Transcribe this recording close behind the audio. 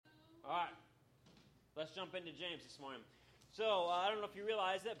Let's jump into James this morning. So, I don't know if you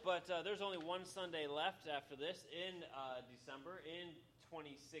realize it, but there's only one Sunday left after this in December in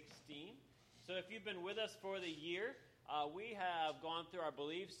 2016. So if you've been with us for the year, we have gone through our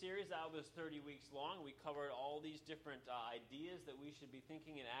Believe series. That was 30 weeks long. We covered all these different ideas that we should be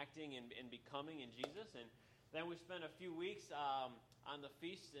thinking and acting and becoming in Jesus. And then we spent a few weeks on the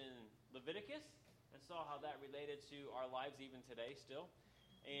feast in Leviticus and saw how that related to our lives even today still.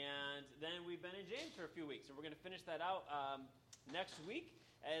 And then we've been in James for a few weeks. And we're going to finish that out next week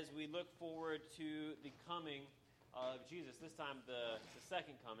as we look forward to the coming of Jesus. This time the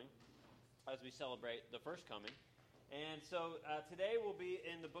second coming as we celebrate the first coming. And so today we'll be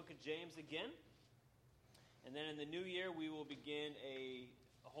in the book of James again. And then in the new year we will begin a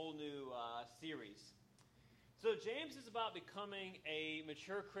whole new series. So James is about becoming a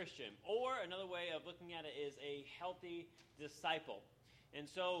mature Christian. Or another way of looking at it is a healthy disciple. And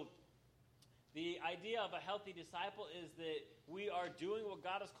so the idea of a healthy disciple is that we are doing what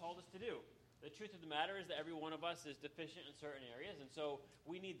God has called us to do. The truth of the matter is that every one of us is deficient in certain areas, and so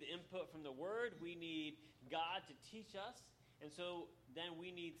we need the input from the Word. We need God to teach us, and so then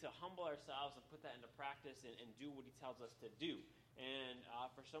we need to humble ourselves and put that into practice and do what He tells us to do. And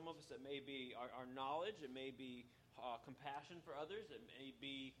for some of us, it may be our knowledge, it may be compassion for others, it may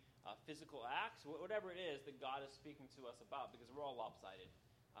be physical acts, whatever it is that God is speaking to us about, because we're all lopsided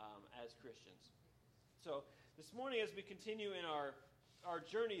as Christians. So this morning, as we continue in our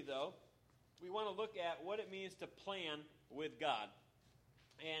journey, though, we want to look at what it means to plan with God.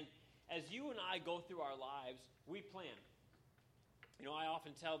 And as you and I go through our lives, we plan. You know, I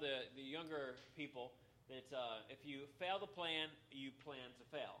often tell the younger people that if you fail to plan, you plan to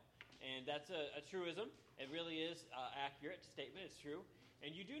fail. And that's a truism. It really is accurate statement. It's true.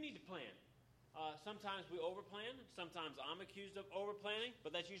 And you do need to plan. Sometimes we overplan. Sometimes I'm accused of overplanning,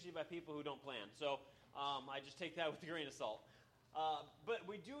 but that's usually by people who don't plan. So I just take that with a grain of salt. But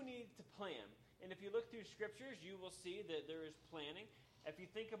we do need to plan. And if you look through scriptures, you will see that there is planning. If you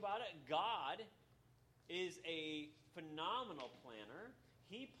think about it, God is a phenomenal planner.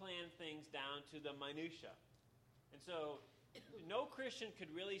 He planned things down to the minutia. And so no Christian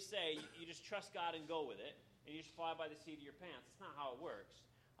could really say you just trust God and go with it, and you just fly by the seat of your pants. That's not how it works.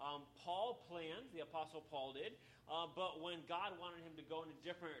 Paul planned, the Apostle Paul did, but when God wanted him to go in a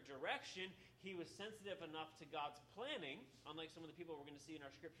different direction, he was sensitive enough to God's planning, unlike some of the people we're going to see in our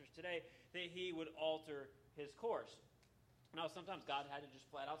scriptures today, that he would alter his course. Now, sometimes God had to just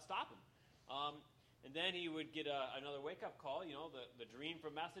flat out stop him. And then he would get another wake-up call, you know, the dream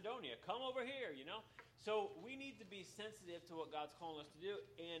from Macedonia. Come over here, you know. So we need to be sensitive to what God's calling us to do,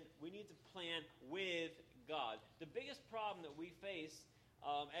 and we need to plan with God. The biggest problem that we face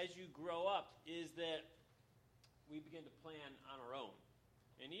as you grow up is that we begin to plan on our own.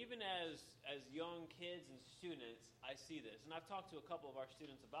 And even as young kids and students, I see this. And I've talked to a couple of our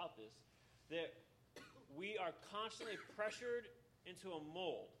students about this, that we are constantly pressured into a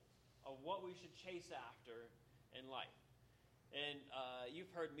mold of what we should chase after in life. And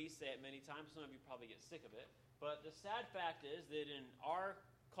you've heard me say it many times. Some of you probably get sick of it. But the sad fact is that in our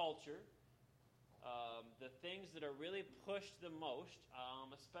culture, the things that are really pushed the most,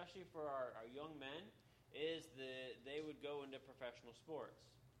 especially for our young men, is that they would go into professional sports.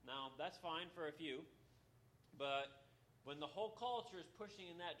 Now, that's fine for a few, but when the whole culture is pushing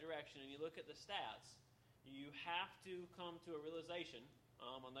in that direction and you look at the stats, you have to come to a realization,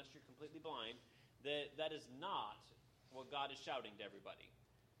 unless you're completely blind, that that is not what God is shouting to everybody.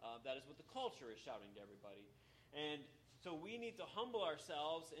 That is what the culture is shouting to everybody. And so we need to humble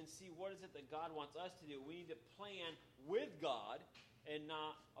ourselves and see what is it that God wants us to do. We need to plan with God and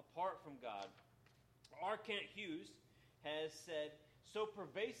not apart from God. R. Kent Hughes has said, so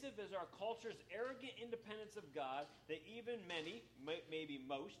pervasive is our culture's arrogant independence of God that even many, maybe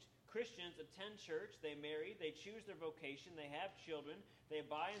most, Christians attend church, they marry, they choose their vocation, they have children, they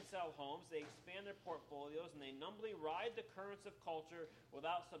buy and sell homes, they expand their portfolios, and they numbly ride the currents of culture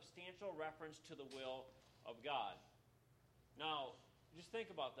without substantial reference to the will of God. Now, just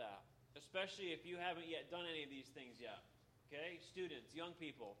think about that, especially if you haven't yet done any of these things yet. Okay? Students, young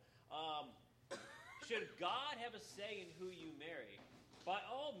people. Should God have a say in who you marry? By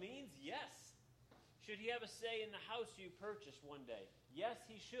all means, yes. Should He have a say in the house you purchase one day? Yes,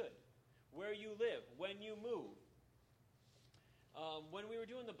 He should. Where you live, when you move. When we were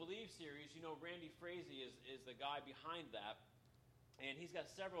doing the Believe series, you know, Randy Frazee is the guy behind that. And he's got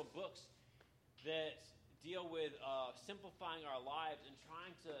several books that deal with simplifying our lives and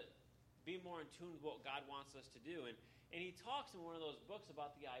trying to be more in tune with what God wants us to do. And he talks in one of those books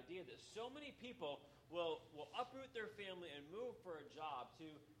about the idea that so many people will uproot their family and move for a job to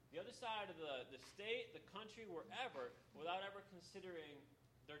the other side of the state, the country, wherever, without ever considering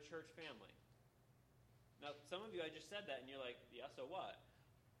their church family. Now, some of you, I just said that, and you're like, yeah, so what?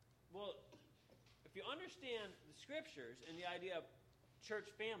 Well, if you understand the Scriptures and the idea of church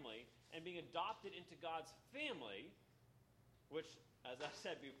family and being adopted into God's family, which, as I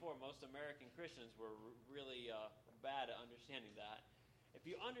said before, most American Christians were really bad at understanding that. If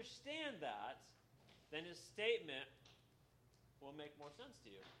you understand that, then his statement will make more sense to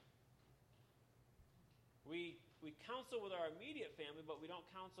you. We counsel with our immediate family, but we don't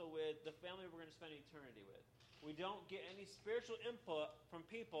counsel with the family we're going to spend eternity with. We don't get any spiritual input from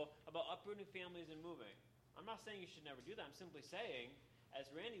people about uprooting families and moving. I'm not saying you should never do that. I'm simply saying, as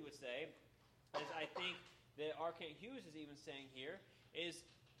Randy would say, as I think that R. Kent Hughes is even saying here, is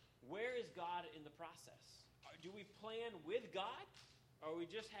where is God in the process? Do we plan with God, or we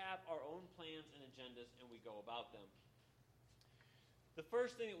just have our own plans and agendas and we go about them? The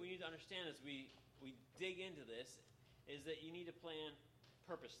first thing that we need to understand as we dig into this is that you need to plan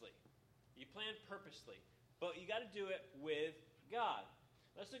purposely. You plan purposely, but you got to do it with God.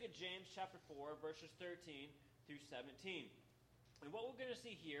 Let's look at James chapter 4, verses 13 through 17. And what we're going to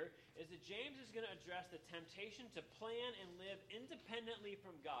see here is that James is going to address the temptation to plan and live independently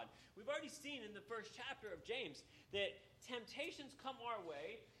from God. We've already seen in the first chapter of James that temptations come our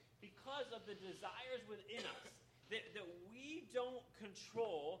way because of the desires within us. That we don't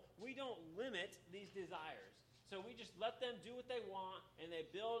control, we don't limit these desires. So we just let them do what they want, and they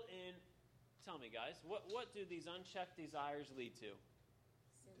build in. Tell me, guys, what do these unchecked desires lead to?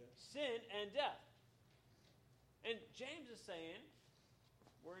 Sin and death. And James is saying,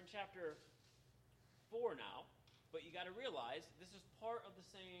 we're in chapter 4 now, but you got to realize this is part of the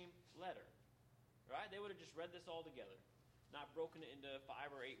same letter. Right? They would have just read this all together, not broken it into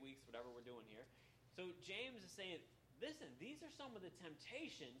 5 or 8 weeks, whatever we're doing here. So James is saying, listen, these are some of the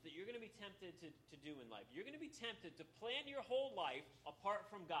temptations that you're going to be tempted to do in life. You're going to be tempted to plan your whole life apart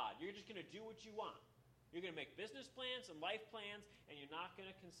from God. You're just going to do what you want. You're going to make business plans and life plans, and you're not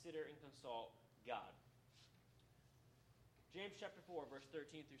going to consider and consult God. James chapter 4, verse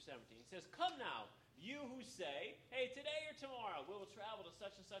 13 through 17 says, "Come now, you who say, hey, today or tomorrow we will travel to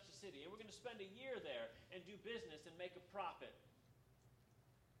such and such a city, and we're going to spend a year there and do business and make a profit.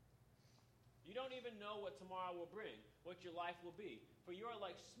 You don't even know what tomorrow will bring, what your life will be. For you are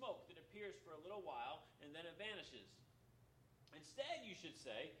like smoke that appears for a little while and then it vanishes. Instead, you should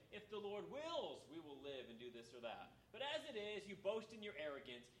say, if the Lord wills, we will live and do this or that. But as it is, you boast in your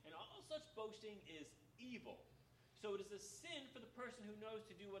arrogance, and all such boasting is evil. So it is a sin for the person who knows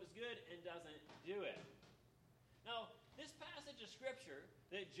to do what is good and doesn't do it." Now, this passage of Scripture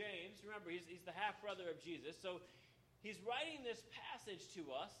that James, remember, he's the half-brother of Jesus, so he's writing this passage to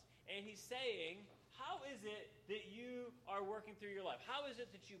us, and he's saying, how is it that you are working through your life? How is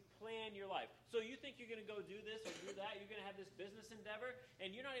it that you plan your life? So you think you're going to go do this or do that, you're going to have this business endeavor,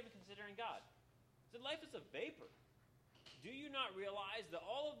 and you're not even considering God. So life is a vapor. Do you not realize that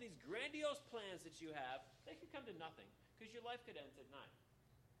all of these grandiose plans that you have, they could come to nothing, because your life could end at night.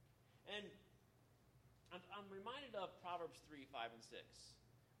 And I'm reminded of Proverbs 3, 5, and 6,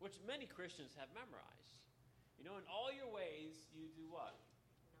 which many Christians have memorized. You know, in all your ways, you do what?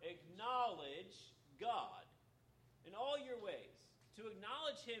 Acknowledge God in all your ways. To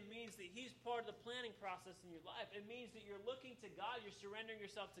acknowledge Him means that He's part of the planning process in your life. It means that you're looking to God, you're surrendering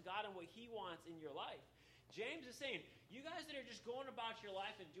yourself to God and what He wants in your life. James is saying, you guys that are just going about your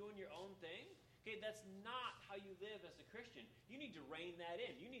life and doing your own thing, okay, that's not how you live as a Christian. You need to rein that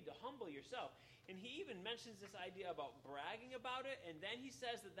in. You need to humble yourself. And he even mentions this idea about bragging about it, and then he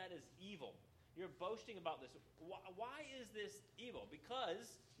says that that is evil. You're boasting about this. Why is this evil?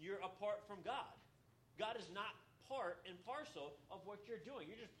 Because you're apart from God. God is not part and parcel of what you're doing.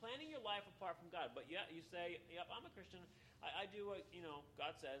 You're just planning your life apart from God. But yeah, you say, yep, I'm a Christian. I do what,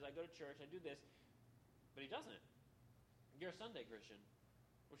 God says. I go to church. I do this. But He doesn't. You're a Sunday Christian,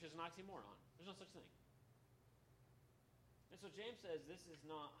 which is an oxymoron. There's no such thing. And so James says this is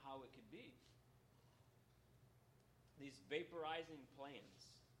not how it could be. These vaporizing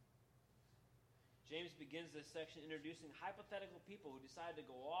plans. James begins this section introducing hypothetical people who decide to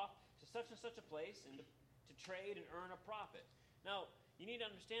go off to such and such a place and to trade and earn a profit. Now, you need to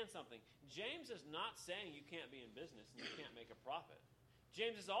understand something. James is not saying you can't be in business and you can't make a profit.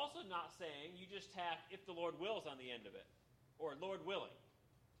 James is also not saying you just tack if the Lord wills on the end of it, or Lord willing.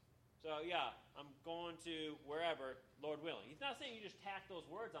 So yeah, I'm going to wherever, Lord willing. He's not saying you just tack those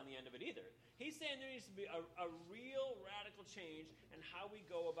words on the end of it either. He's saying there needs to be a real radical change in how we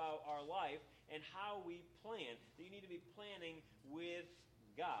go about our life and how we plan. That you need to be planning with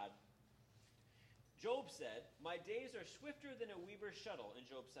God. Job said, "My days are swifter than a weaver's shuttle," in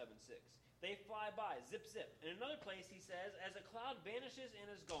Job 7:6. They fly by, zip, zip. In another place, he says, "As a cloud vanishes and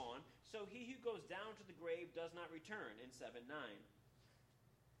is gone, so he who goes down to the grave does not return," in 7:9.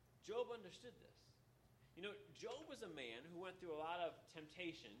 Job understood this. You know, Job was a man who went through a lot of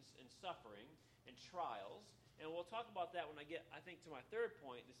temptations and suffering and trials, and we'll talk about that when I get, I think, to my third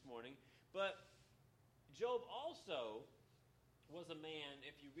point this morning. But Job also was a man,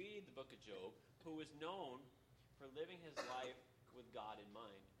 if you read the book of Job, who was known for living his life with God in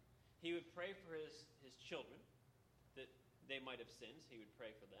mind. He would pray for his children, that they might have sins. He would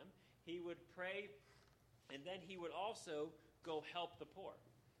pray for them. He would pray, and then he would also go help the poor.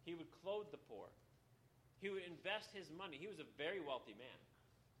 He would clothe the poor. He would invest his money. He was a very wealthy man.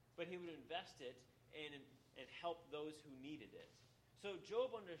 But he would invest it and help those who needed it. So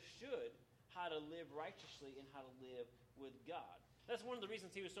Job understood how to live righteously and how to live with God. That's one of the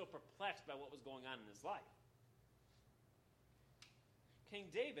reasons he was so perplexed by what was going on in his life. King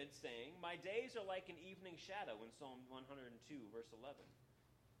David saying, "My days are like an evening shadow," in Psalm 102, verse 11.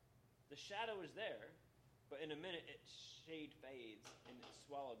 The shadow is there, but in a minute its shade fades and it's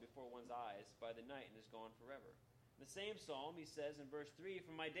swallowed before one's eyes by the night and is gone forever. In the same psalm, he says in verse 3,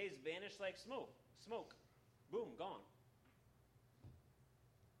 "For my days vanish like smoke. Boom, gone.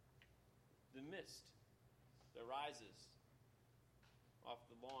 The mist that rises off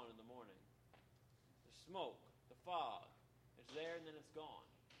the lawn in the morning. The smoke, the fog, it's there and then it's gone."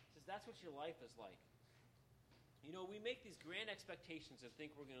 He says that's what your life is like. You know, we make these grand expectations and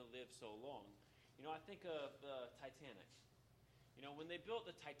think we're going to live so long. You know, I think of the Titanic. You know, when they built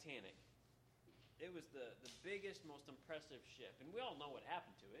the Titanic, it was the biggest, most impressive ship. And we all know what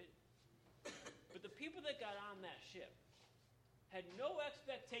happened to it. But the people that got on that ship had no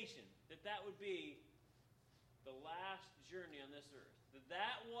expectation that that would be the last journey on this earth.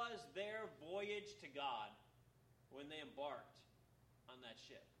 That was their voyage to God when they embarked on that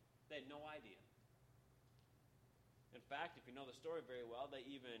ship. They had no idea. In fact, if you know the story very well, they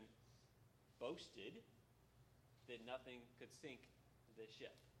even boasted that nothing could sink this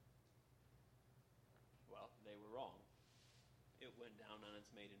ship. Well, they were wrong. It went down on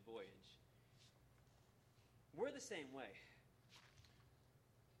its maiden voyage. We're the same way.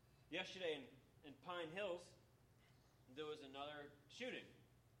 Yesterday in Pine Hills, there was another shooting.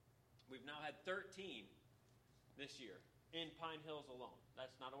 We've now had 13 this year in Pine Hills alone.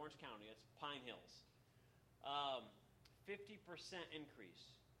 That's not Orange County, it's Pine Hills. 50%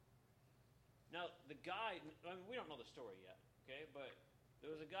 increase. Now, the guy, we don't know the story yet, okay? But there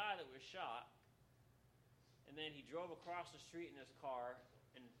was a guy that was shot, and then he drove across the street in his car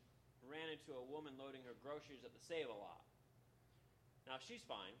and ran into a woman loading her groceries at the Save-A-Lot. Now, she's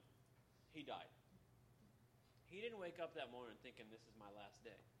fine. He died. He didn't wake up that morning thinking, "This is my last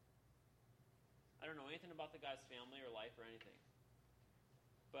day." I don't know anything about the guy's family or life or anything.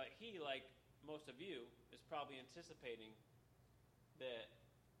 But he, like most of you, is probably anticipating that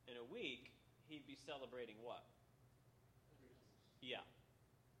in a week, he'd be celebrating what? Yeah.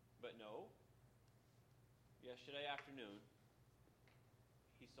 But no. Yesterday afternoon,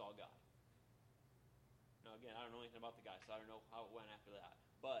 he saw God. Now again, I don't know anything about the guy, so I don't know how it went after that.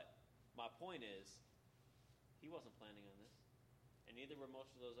 But my point is, he wasn't planning on this. And neither were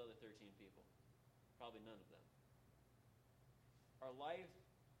most of those other 13 people. Probably none of them. Our life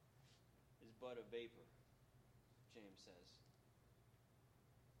is but a vapor, James says.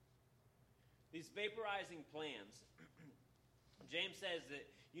 These vaporizing plans, James says that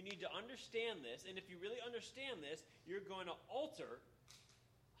you need to understand this, and if you really understand this, you're going to alter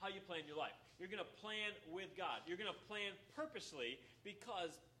how you plan your life. You're going to plan with God. You're going to plan purposely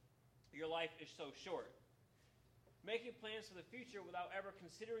because your life is so short. Making plans for the future without ever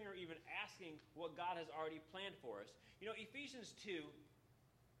considering or even asking what God has already planned for us. You know, Ephesians 2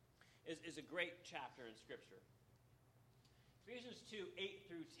 is a great chapter in Scripture. Ephesians 2, 8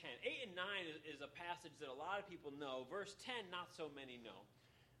 through 10. 8 and 9 is a passage that a lot of people know. Verse 10, not so many know.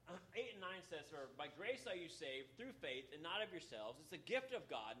 8 and 9 says, "For by grace are you saved through faith and not of yourselves. It's a gift of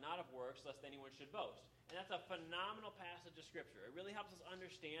God, not of works, lest anyone should boast." And that's a phenomenal passage of Scripture. It really helps us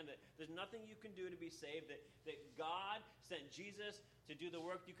understand that there's nothing you can do to be saved, that God sent Jesus to do the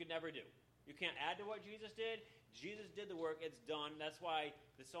work you could never do. You can't add to what Jesus did. Jesus did the work. It's done. That's why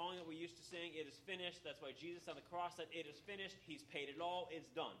the song that we used to sing, "It is finished." That's why Jesus on the cross said, "It is finished." He's paid it all. It's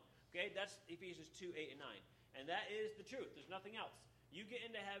done. Okay? That's Ephesians 2, 8 and 9. And that is the truth. There's nothing else. You get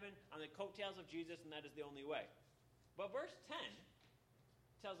into heaven on the coattails of Jesus, and that is the only way. But verse 10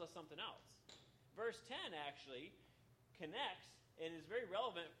 tells us something else. Verse 10 actually connects and is very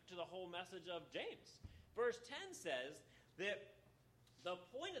relevant to the whole message of James. Verse 10 says that The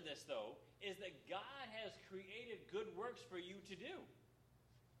point of this, though, is that God has created good works for you to do.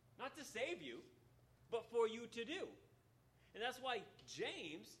 Not to save you, but for you to do. And that's why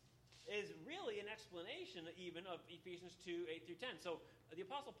James is really an explanation even of Ephesians 2, 8 through 10. So the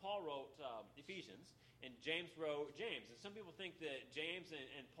Apostle Paul wrote Ephesians, and James wrote James. And some people think that James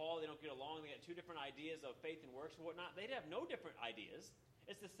and Paul, they don't get along. They got two different ideas of faith and works and whatnot. They'd have no different ideas.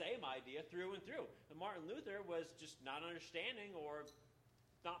 It's the same idea through and through. And Martin Luther was just not understanding or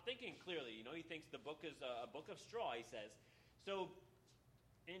not thinking clearly. You know, he thinks the book is a book of straw, he says. So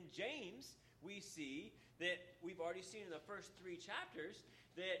in James, we see that we've already seen in the first 3 chapters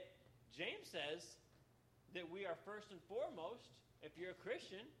that James says that we are first and foremost, if you're a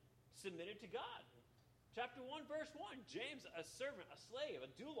Christian, submitted to God. Chapter 1, verse 1, James, a servant, a slave, a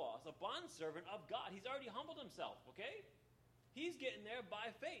doulos, a bondservant of God. He's already humbled himself, okay? He's getting there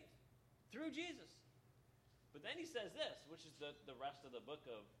by faith through Jesus. But then he says this, which is the rest of the book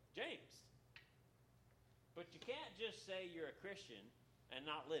of James. But you can't just say you're a Christian and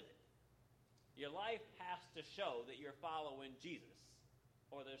not live it. Your life has to show that you're following Jesus,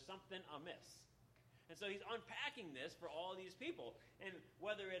 or there's something amiss. And so he's unpacking this for all these people. And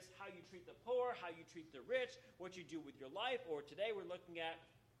whether it's how you treat the poor, how you treat the rich, what you do with your life, or today we're looking at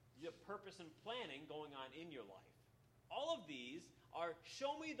the purpose and planning going on in your life. All of these are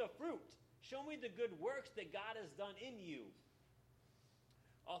show me the fruit. Show me the good works that God has done in you.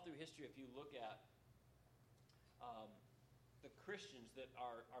 All through history, if you look at the Christians that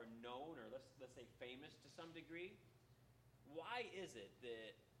are known, or let's say famous to some degree, why is it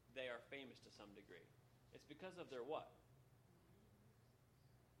that they are famous to some degree? It's because of their what?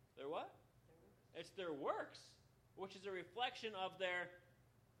 Their what? It's their works, which is a reflection of their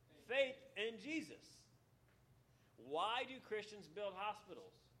faith in Jesus. Why do Christians build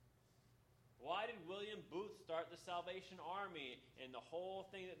hospitals? Why did William Booth start the Salvation Army and the whole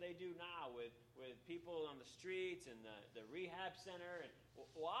thing that they do now with people on the streets and the rehab center? And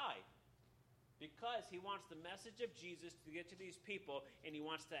why? Because he wants the message of Jesus to get to these people, and he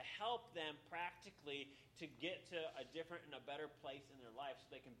wants to help them practically to get to a different and a better place in their life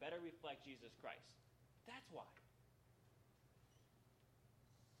so they can better reflect Jesus Christ. That's why.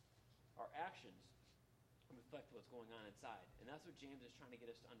 Our actions reflect what's going on inside. And that's what James is trying to get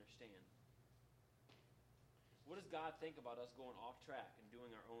us to understand. What does God think about us going off track and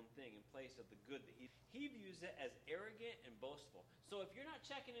doing our own thing in place of the good that He views it as arrogant and boastful. So if you're not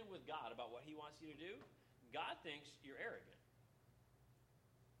checking in with God about what He wants you to do, God thinks you're arrogant.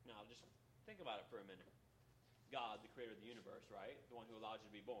 Now, just think about it for a minute. God, the creator of the universe, right? The one who allowed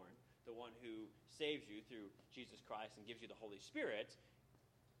you to be born, the one who saves you through Jesus Christ and gives you the Holy Spirit,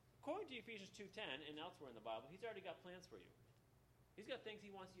 according to Ephesians 2:10 and elsewhere in the Bible, He's already got plans for you. He's got things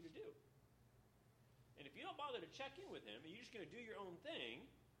He wants you to do. And if you don't bother to check in with Him and you're just going to do your own thing,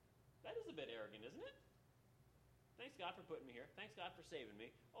 that is a bit arrogant, isn't it? Thanks God for putting me here. Thanks God for saving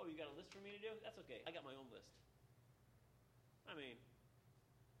me. Oh, you got a list for me to do? That's okay. I got my own list. I mean,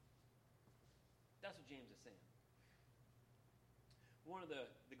 that's what James is saying. One of the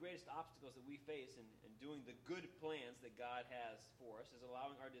greatest obstacles that we face in doing the good plans that God has for us is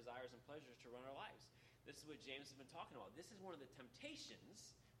allowing our desires and pleasures to run our lives. This is what James has been talking about. This is one of the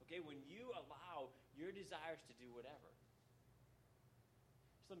temptations, okay, when you allow your desires to do whatever.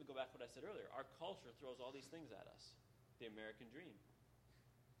 Just let me go back to what I said earlier. Our culture throws all these things at us. The American dream.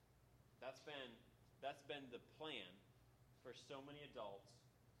 That's been the plan for so many adults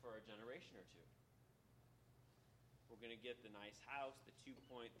for a generation or two. We're going to get the nice house, the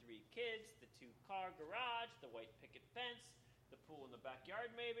 2.3 kids, the 2-car garage, the white picket fence, the pool in the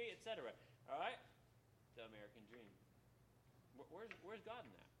backyard maybe, etc. All right? The American dream. Where's God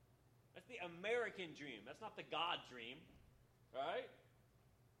in that? That's the American dream. That's not the God dream. All right?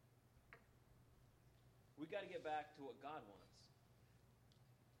 We got to get back to what God wants.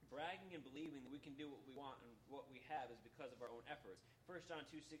 Bragging and believing that we can do what we want and what we have is because of our own efforts. 1 John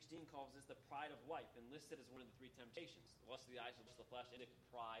 2:16 calls this the pride of life and lists it as one of the 3 temptations. The lust of the eyes, the lust of the flesh, and the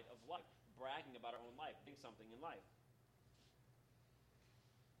pride of life. Bragging about our own life, doing something in life.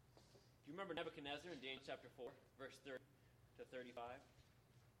 Do you remember Nebuchadnezzar in Daniel chapter 4, verse 30 to 35?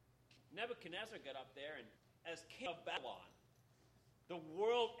 Nebuchadnezzar got up there and as king of Babylon, the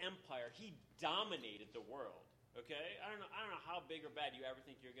world empire, he dominated the world. Okay? I don't know how big or bad you ever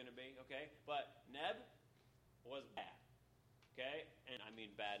think you're going to be, okay? But Neb was bad. Okay? And I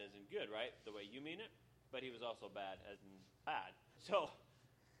mean bad as in good, right? The way you mean it. But he was also bad as in bad. So,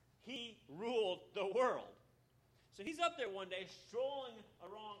 he ruled the world. So he's up there one day strolling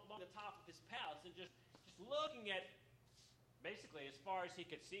along the top of his palace and just looking at, basically, as far as he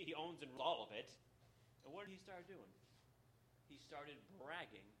could see, he owns and rules all of it. And what did he start doing? He he started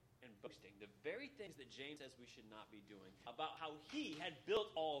bragging and boasting, the very things that James says we should not be doing, about how he had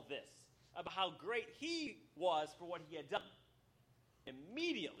built all this, about how great he was for what he had done.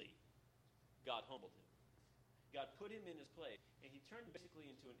 Immediately, God humbled him. God put him in his place, and he turned basically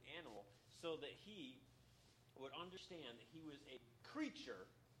into an animal so that he would understand that he was a creature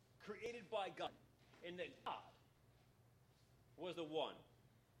created by God, and that God was the one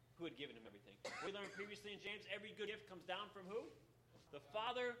who had given him everything. We learned previously in James, every good gift comes down from who? The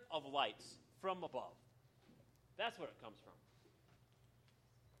Father of lights, from above. That's what it comes from.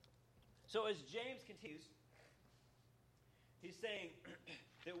 So as James continues, he's saying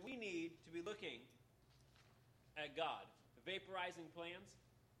that we need to be looking at God. Vaporizing plans.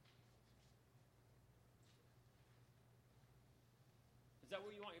 Is that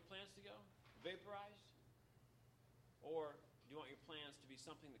where you want your plans to go? Vaporized? Or do you want your plans to be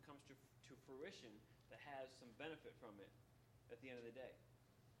something that comes to fruition that has some benefit from it at the end of the day?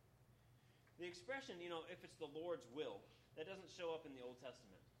 The expression, if it's the Lord's will, that doesn't show up in the Old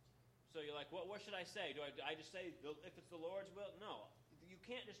Testament. So you're like, what should I say? Do I just say, if it's the Lord's will? No. You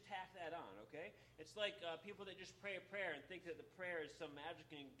can't just tack that on, okay? It's like people that just pray a prayer and think that the prayer is some magic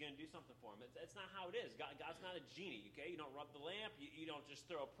and going to do something for them. It's not how it is. God's not a genie, okay? You don't rub the lamp. You don't just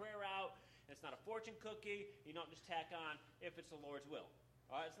throw a prayer out. It's not a fortune cookie. You don't just tack on if it's the Lord's will.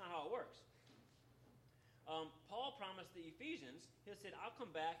 All right? It's not how it works. Paul promised the Ephesians, he said, I'll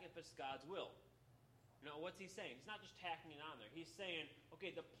come back if it's God's will. Now, what's he saying? He's not just tacking it on there. He's saying, okay,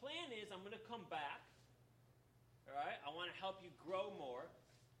 the plan is I'm going to come back. All right? I want to help you grow more.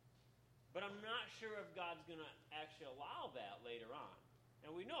 But I'm not sure if God's going to actually allow that later on.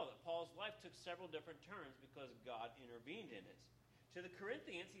 And we know that Paul's life took several different turns because God intervened in it. To the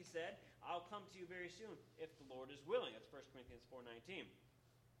Corinthians, he said, I'll come to you very soon if the Lord is willing. That's 1 Corinthians 4:19.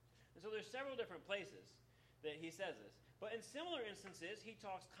 And so there's several different places that he says this. But in similar instances, he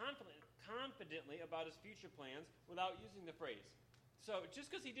talks confidently about his future plans without using the phrase. So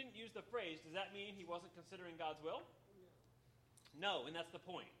just because he didn't use the phrase, does that mean he wasn't considering God's will? No, and that's the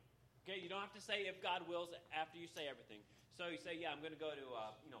point. Okay, you don't have to say if God wills after you say everything. So you say, yeah, I'm going to go to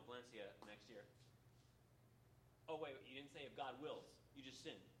Valencia next year. Oh, wait, you didn't say if God wills. You just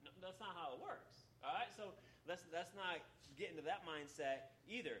sinned. No, that's not how it works. All right, so let's not get into that mindset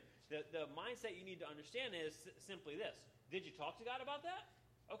either. The mindset you need to understand is simply this. Did you talk to God about that?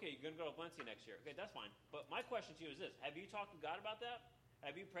 Okay, you're going to go to Valencia next year. Okay, that's fine. But my question to you is this. Have you talked to God about that?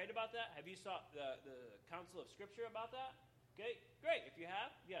 Have you prayed about that? Have you sought the counsel of Scripture about that? Okay, great. If you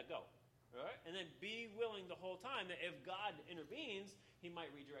have, yeah, go. All right? And then be willing the whole time that if God intervenes, he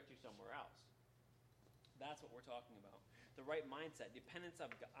might redirect you somewhere else. That's what we're talking about. The right mindset, dependence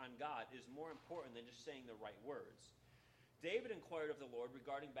on God is more important than just saying the right words. David inquired of the Lord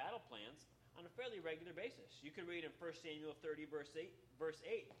regarding battle plans on a fairly regular basis. You can read in 1 Samuel 30, verse 8.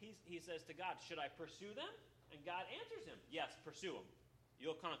 He says to God, should I pursue them? And God answers him, yes, pursue them.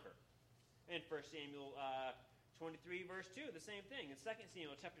 You'll conquer. In 1 Samuel 23, verse 2, the same thing. In 2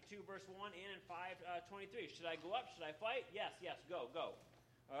 Samuel chapter 2, verse 1, and in 5:23, should I go up? Should I fight? Yes, go.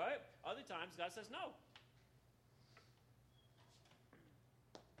 All right? Other times, God says no.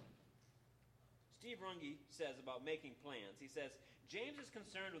 Steve Runge says about making plans. He says, James is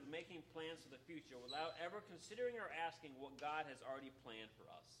concerned with making plans for the future without ever considering or asking what God has already planned for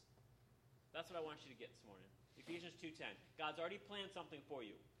us. That's what I want you to get this morning. Ephesians 2:10. God's already planned something for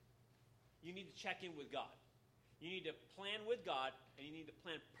you. You need to check in with God. You need to plan with God, and you need to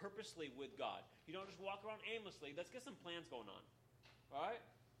plan purposely with God. You don't just walk around aimlessly. Let's get some plans going on. All right?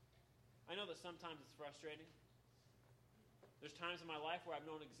 I know that sometimes it's frustrating. There's times in my life where I've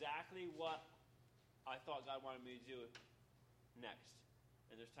known exactly what I thought God wanted me to do next.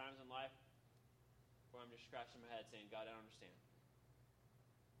 And there's times in life where I'm just scratching my head saying, God, I don't understand.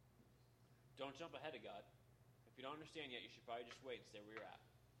 Don't jump ahead of God. If you don't understand yet, you should probably just wait and stay where you're at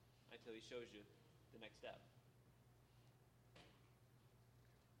until he shows you the next step.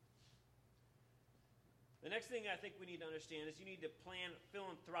 The next thing I think we need to understand is you need to plan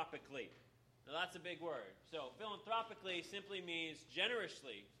philanthropically. Now that's a big word. So philanthropically simply means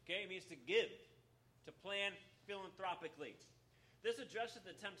generously. Okay, it means to give. To plan philanthropically. This addresses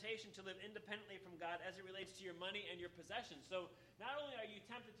the temptation to live independently from God as it relates to your money and your possessions. So not only are you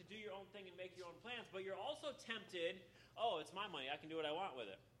tempted to do your own thing and make your own plans, but you're also tempted, it's my money, I can do what I want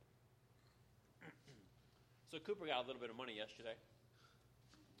with it. So Cooper got a little bit of money yesterday.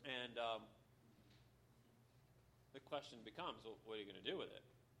 And the question becomes, well, what are you going to do with it?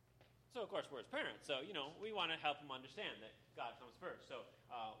 So, of course, we're his parents. So, we want to help him understand that God comes first. So,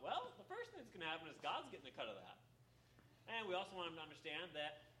 the first thing that's going to happen is God's getting a cut of that. And we also want him to understand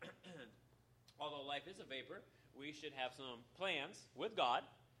that although life is a vapor, we should have some plans with God,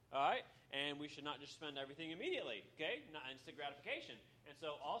 all right? And we should not just spend everything immediately, okay? Not instant gratification. And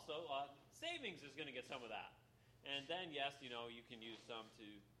so also, savings is going to get some of that. And then, yes, you can use some to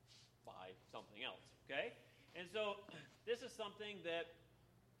buy something else, okay? And so this is something that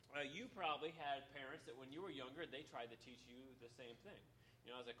you probably had parents that when you were younger, they tried to teach you the same thing.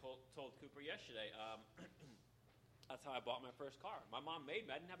 As I told Cooper yesterday, that's how I bought my first car. My mom made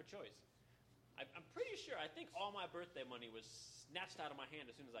me. I didn't have a choice. I'm pretty sure, I think all my birthday money was snatched out of my hand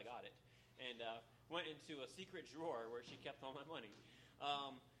as soon as I got it and went into a secret drawer where she kept all my money.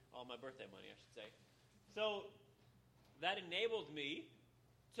 All my birthday money, I should say. So that enabled me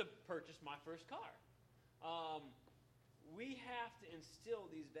to purchase my first car. We have to instill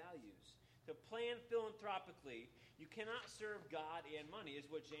these values. To plan philanthropically, you cannot serve God and money, is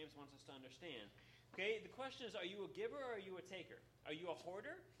what James wants us to understand. Okay, the question is, are you a giver or are you a taker? Are you a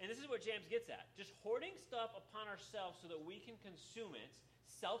hoarder? And this is what James gets at. Just hoarding stuff upon ourselves so that we can consume it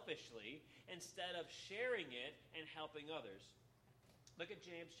selfishly instead of sharing it and helping others. Look at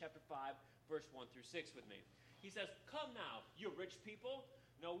James chapter 5, verse 1 through 6 with me. He says, "Come now, you rich people.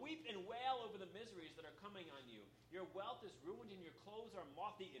 No, weep and wail over the miseries that are coming on you. Your wealth is ruined and your clothes are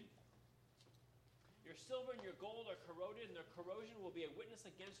moth-eaten. Your silver and your gold are corroded, and their corrosion will be a witness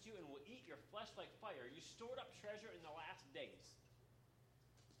against you and will eat your flesh like fire. You stored up treasure in the last days.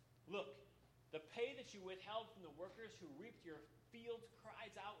 Look, the pay that you withheld from the workers who reaped your fields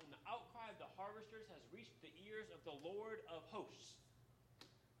cries out, and the outcry of the harvesters has reached the ears of the Lord of hosts.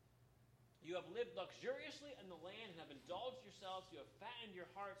 You have lived luxuriously in the land and have indulged yourselves. You have fattened your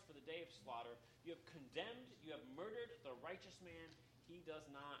hearts for the day of slaughter. You have condemned, you have murdered the righteous man. He does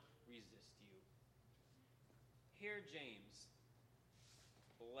not resist you." Here James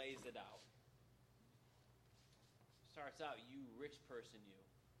lays it out. Starts out, "You rich person, you."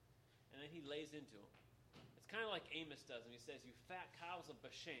 And then he lays into him. It's kind of like Amos does, and he says, "You fat cows of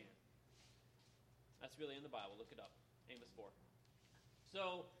Bashan." That's really in the Bible. Look it up. Amos 4.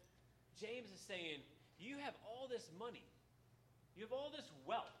 So James is saying, you have all this money. You have all this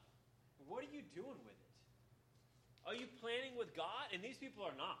wealth. What are you doing with it? Are you planning with God? And these people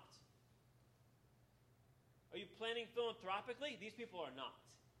are not. Are you planning philanthropically? These people are not.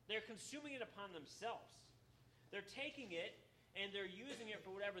 They're consuming it upon themselves. They're taking it and they're using it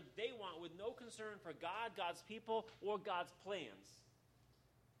for whatever they want with no concern for God, God's people, or God's plans.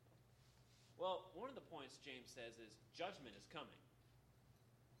 Well, one of the points James says is judgment is coming.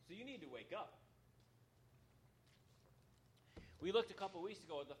 So you need to wake up. We looked a couple weeks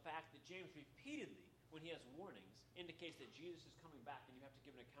ago at the fact that James repeatedly, when he has warnings, indicates that Jesus is coming back and you have to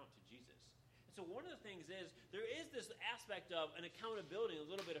give an account to Jesus. And so one of the things is, there is this aspect of an accountability, a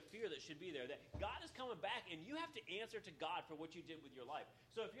little bit of fear that should be there, that God is coming back and you have to answer to God for what you did with your life.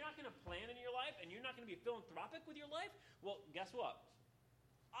 So if you're not going to plan in your life and you're not going to be philanthropic with your life, well, guess what?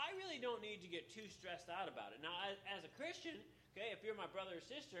 I really don't need to get too stressed out about it. Now, as a Christian, okay, if you're my brother or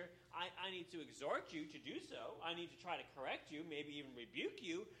sister, I need to exhort you to do so. I need to try to correct you, maybe even rebuke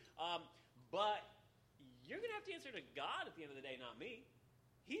you. But you're going to have to answer to God at the end of the day, not me.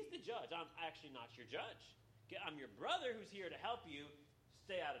 He's the judge. I'm actually not your judge. Okay, I'm your brother who's here to help you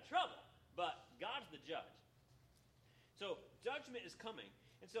stay out of trouble. But God's the judge. So judgment is coming.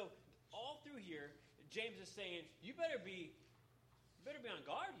 And so all through here, James is saying, you better be on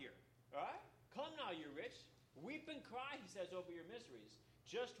guard here. All right? Come now, you rich. Weep and cry, he says, over your miseries.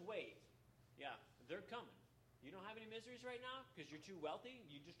 Just wait. Yeah, they're coming. You don't have any miseries right now because you're too wealthy?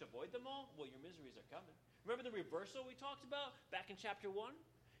 You just avoid them all? Well, your miseries are coming. Remember the reversal we talked about back in chapter 1?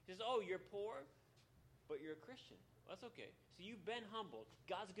 He says, oh, you're poor, but you're a Christian. Well, that's okay. So you've been humbled.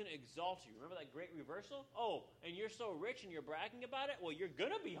 God's going to exalt you. Remember that great reversal? Oh, and you're so rich and you're bragging about it? Well, you're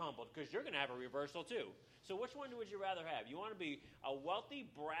going to be humbled because you're going to have a reversal too. So which one would you rather have? You want to be a wealthy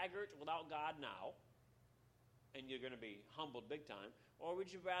braggart without God now, and you're going to be humbled big time, or would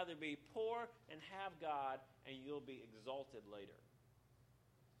you rather be poor and have God and you'll be exalted later?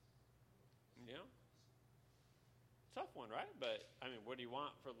 You know? Tough one, right? But, I mean, what do you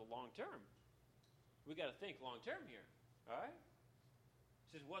want for the long term? We got to think long term here, all right?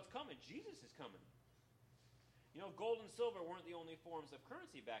 He says, what's coming? Jesus is coming. You know, gold and silver weren't the only forms of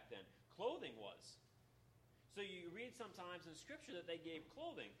currency back then. Clothing was. So you read sometimes in Scripture that they gave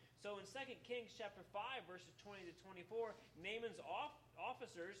clothing. So in 2 Kings chapter 5, verses 20 to 24, Naaman's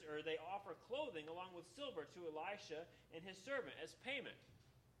officers, or they offer clothing along with silver to Elisha and his servant as payment.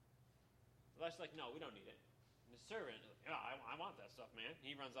 Elisha's like, no, we don't need it. And the servant, yeah, I want that stuff, man.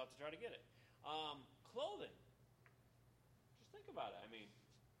 He runs out to try to get it. Clothing. Just think about it. I mean,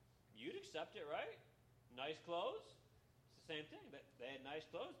 you'd accept it, right? Nice clothes. It's the same thing. They had nice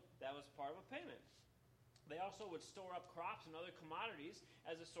clothes. That was part of a payment. They also would store up crops and other commodities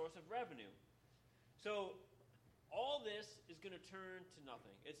as a source of revenue. So all this is going to turn to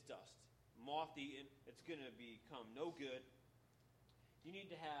nothing. It's dust, moth-eaten. It's going to become no good. You need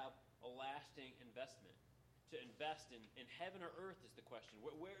to have a lasting investment. To invest in heaven or earth is the question.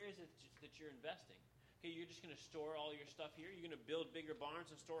 Where is it that you're investing? Okay, you're just going to store all your stuff here? You're going to build bigger barns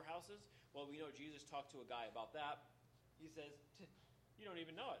and storehouses? Well, we know Jesus talked to a guy about that. He says, you don't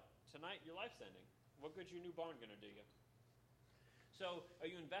even know it. Tonight, your life's ending. What good's your new barn going to do you? So, are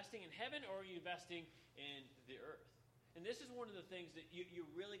you investing in heaven or are you investing in the earth? And this is one of the things that you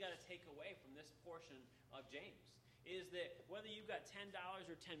really got to take away from this portion of James, is that whether you've got $10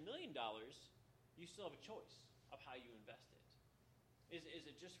 or $10 million, you still have a choice of how you invest it. Is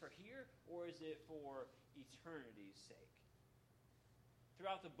it just for here or is it for eternity's sake?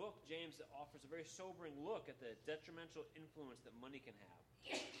 Throughout the book, James offers a very sobering look at the detrimental influence that money can have.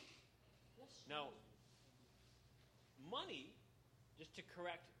 Now, money, just to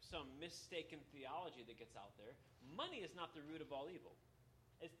correct some mistaken theology that gets out there, money is not the root of all evil.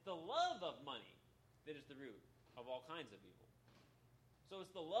 It's the love of money that is the root of all kinds of evil. So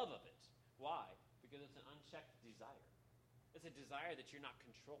it's the love of it. Why? Because it's an unchecked desire. It's a desire that you're not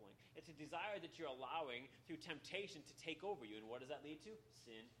controlling. It's a desire that you're allowing through temptation to take over you. And what does that lead to?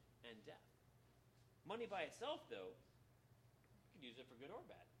 Sin and death. Money by itself, though, you can use it for good or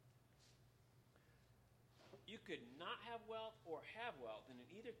bad. You could not have wealth or have wealth, and in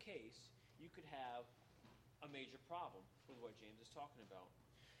either case, you could have a major problem with what James is talking about.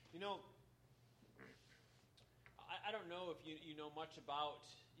 You know, I don't know if you know much about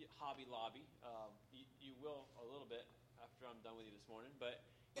Hobby Lobby. You will a little bit after I'm done with you this morning, but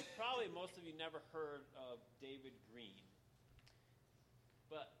probably most of you never heard of David Green.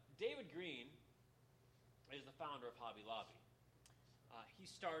 But David Green is the founder of Hobby Lobby. He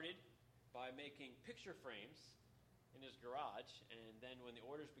started by making picture frames in his garage, and then when the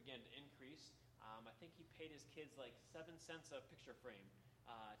orders began to increase, I think he paid his kids like 7 cents a picture frame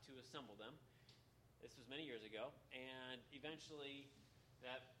to assemble them. This was many years ago, and eventually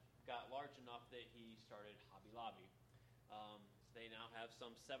that got large enough that he started Hobby Lobby. They now have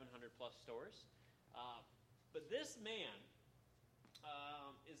some 700 plus stores. But this man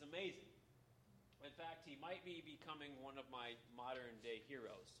is amazing. In fact, he might be becoming one of my modern day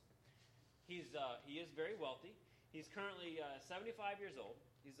heroes. He is very wealthy. He's currently 75 years old.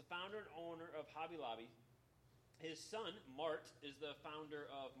 He's the founder and owner of Hobby Lobby. His son, Mart, is the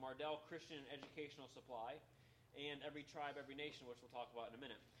founder of Mardell Christian Educational Supply and Every Tribe, Every Nation, which we'll talk about in a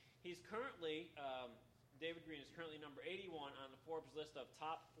minute. He's currently, David Green is currently number 81 on the Forbes list of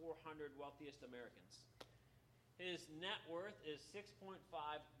top 400 wealthiest Americans. His net worth is $6.5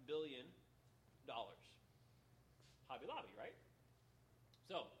 billion. Hobby Lobby, right?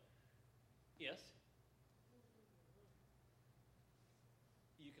 So, yes.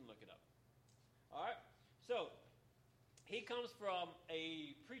 You can look it up. All right. So, he comes from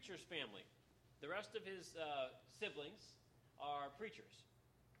a preacher's family. The rest of his siblings are preachers.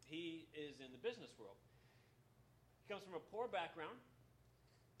 He is in the business world. He comes from a poor background.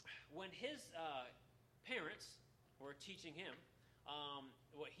 When his parents were teaching him,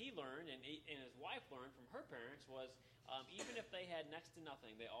 what he learned and his wife learned from her parents was even if they had next to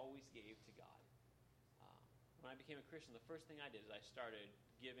nothing, they always gave to God. When I became a Christian, the first thing I did is I started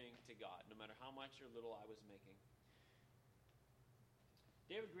giving to God, no matter how much or little I was making.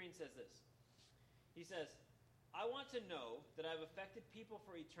 David Green says this. He says, I want to know that I've affected people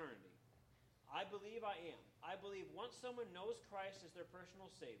for eternity. I believe I am. I believe once someone knows Christ as their personal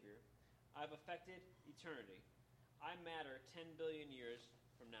Savior, I've affected eternity. I matter 10 billion years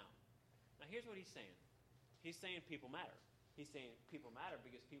from now. Now here's what he's saying. He's saying people matter. He's saying people matter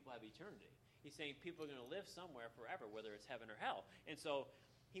because people have eternity. He's saying people are going to live somewhere forever, whether it's heaven or hell. And so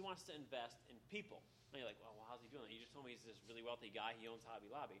he wants to invest in people. And you're like, well, how's he doing that? You just told me he's this really wealthy guy. He owns Hobby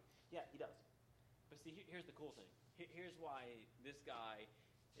Lobby. Yeah, he does. But see, here's the cool thing. Here's why this guy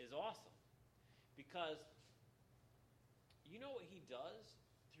is awesome. Because you know what he does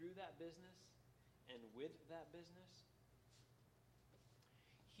through that business and with that business?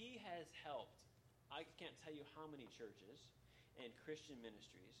 He has helped, I can't tell you how many churches and Christian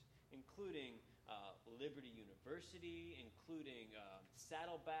ministries, including Liberty University, including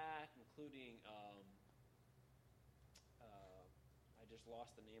Saddleback, including, I just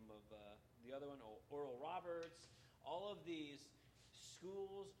lost the name of the other one, Oral Roberts. All of these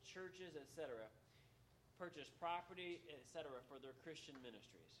schools, churches, etc., purchase property, etc., for their Christian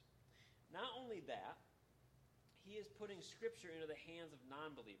ministries. Not only that, he is putting Scripture into the hands of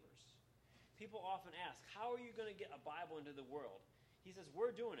non-believers. People often ask, how are you going to get a Bible into the world? He says, we're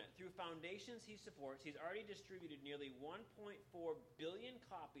doing it. Through foundations he supports, he's already distributed nearly 1.4 billion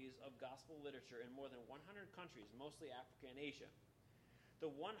copies of gospel literature in more than 100 countries, mostly Africa and Asia. The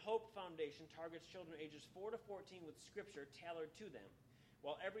One Hope Foundation targets children ages 4 to 14 with scripture tailored to them,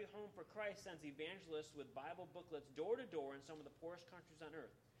 while Every Home for Christ sends evangelists with Bible booklets door to door in some of the poorest countries on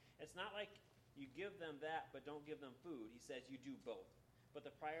earth. It's not like you give them that but don't give them food. He says you do both. But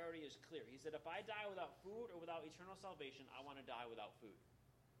the priority is clear. He said, if I die without food or without eternal salvation, I want to die without food.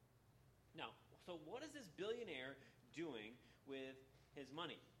 Now, so what is this billionaire doing with his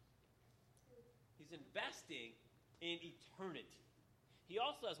money? He's investing in eternity. He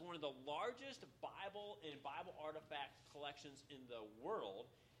also has one of the largest Bible and Bible artifact collections in the world.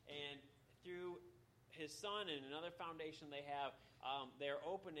 And through his son and another foundation they have, they're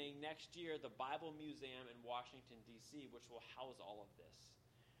opening next year the Bible Museum in Washington, D.C., which will house all of this.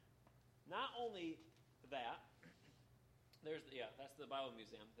 Not only that, that's the Bible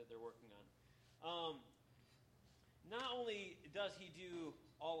Museum that they're working on. Not only does he do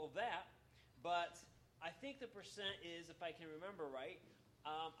all of that, but I think the percent is, if I can remember right,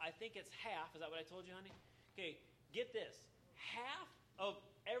 I think it's half. Is that what I told you, honey? Okay, get this. Half of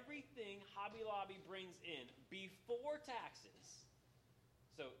everything Hobby Lobby brings in before taxes,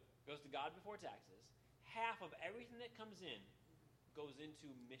 so it goes to God before taxes, half of everything that comes in goes into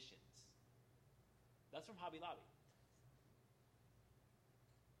missions. That's from Hobby Lobby.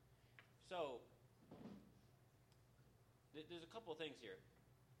 So, there's a couple of things here.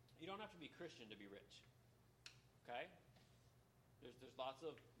 You don't have to be Christian to be rich. Okay? There's lots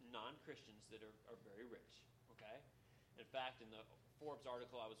of non-Christians that are very rich. Okay? In fact, in the Forbes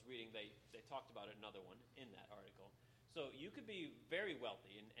article I was reading, they talked about another one in that article. So you could be very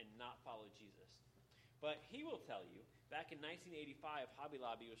wealthy and not follow Jesus. But he will tell you, back in 1985, Hobby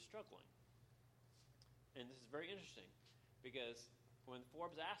Lobby was struggling. And this is very interesting, because when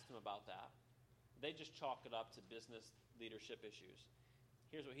Forbes asked him about that, they just chalk it up to business leadership issues.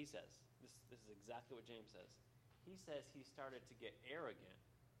 Here's what he says. This is exactly what James says. He says he started to get arrogant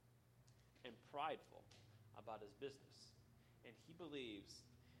and prideful about his business. And he believes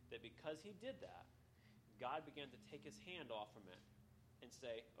that because he did that, God began to take his hand off from it and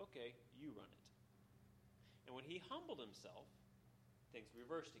say, okay, you run it. And when he humbled himself, things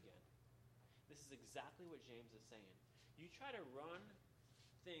reversed again. This is exactly what James is saying. You try to run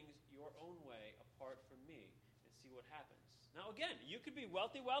things your own way apart from me and see what happens. Now again, you could be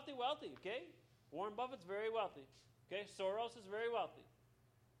wealthy, okay? Warren Buffett's very wealthy. Okay? Soros is very wealthy.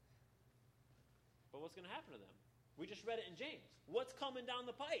 But what's going to happen to them? We just read it in James. What's coming down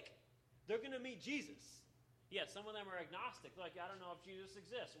the pike? They're going to meet Jesus. Yeah, some of them are agnostic. Like, I don't know if Jesus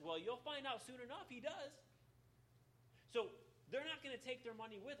exists. Well, you'll find out soon enough he does. So they're not going to take their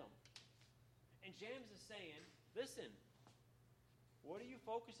money with them. And James is saying, listen, what are you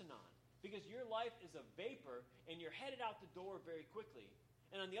focusing on? Because your life is a vapor, and you're headed out the door very quickly.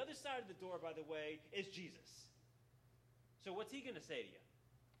 And on the other side of the door, by the way, is Jesus. So what's he going to say to you?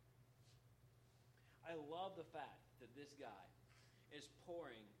 I love the fact that this guy is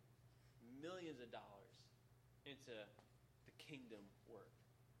pouring millions of dollars into the kingdom work.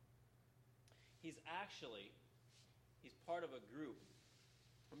 He's part of a group.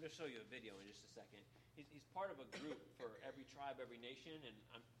 I'm going to show you a video in just a second. He's part of a group for every tribe, every nation, and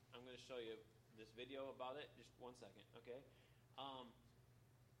I'm going to show you this video about it. Just 1 second, okay?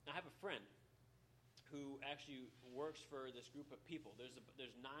 I have a friend who actually works for this group of people.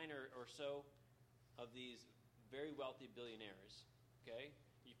 There's 9 or so of these very wealthy billionaires, okay?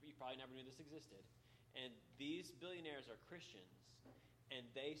 You probably never knew this existed. And these billionaires are Christians, and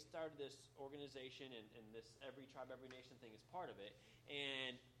they started this organization, and this every tribe, every nation thing is part of it.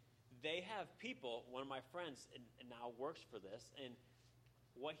 And they have people, one of my friends now works for this, and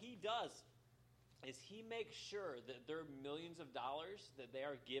what he does is he makes sure that their millions of dollars that they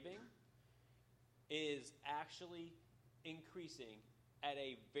are giving is actually increasing at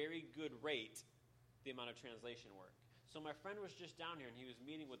a very good rate the amount of translation work. So my friend was just down here, and he was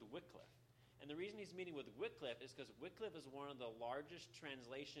meeting with Wycliffe. And the reason he's meeting with Wycliffe is because Wycliffe is one of the largest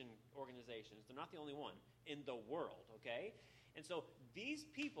translation organizations. They're not the only one in the world, okay? And so these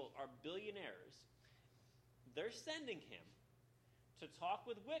people are billionaires. They're sending him to talk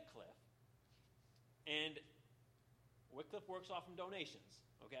with Wycliffe, and Wycliffe works off from donations,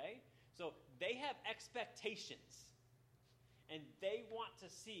 okay? So they have expectations, and they want to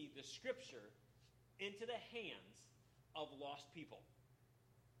see the scripture into the hands of lost people.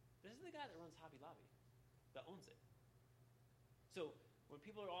 This is the guy that runs Hobby Lobby, that owns it. So when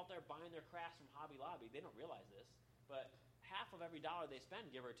people are out there buying their crafts from Hobby Lobby, they don't realize this, but half of every dollar they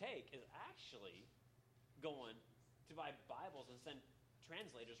spend, give or take, is actually going to to buy Bibles and send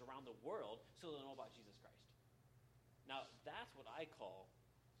translators around the world so they'll know about Jesus Christ. Now, that's what I call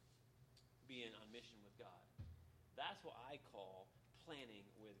being on mission with God. That's what I call planning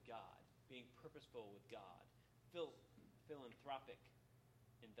with God, being purposeful with God, philanthropic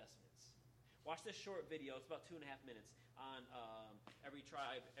investments. Watch this short video. It's about 2.5 minutes on every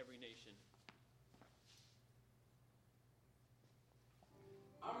tribe, every nation.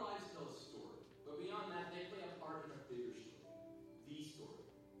 Our lives tell a story, but beyond that, they play a part in a bigger story. The story.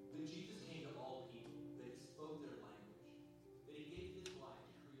 That Jesus came to all people, that he spoke their language, that he gave his life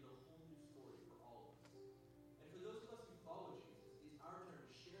to create a whole new story for all of us. And for those of us who follow Jesus, it's our turn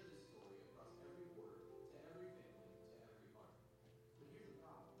to share this story across every border, to every family, to every heart. But here's the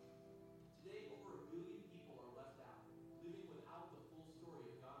problem. Today, over 1 billion people are left out, living without the full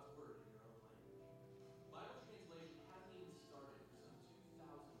story of God's word in their own language. Bible translation hasn't even started for some 2,000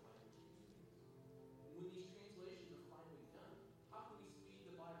 language communities. And when these translations are finally done, how can we speed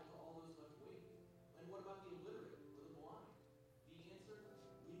the Bible to all those left waiting? And what about the illiterate or the blind? The answer?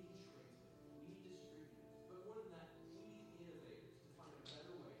 We need translators. We need distributors. But more than that, we need innovators to find a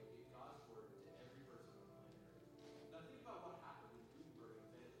better way to get God's word to every person on planet Earth. Now think about what happened when Gutenberg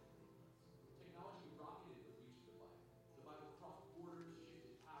invented the printing press. Technology rocketed the reach of the Bible. The Bible crossed borders,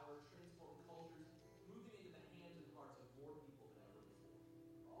 shifted power, transformed cultures, moving into the hands and hearts of more people than ever before.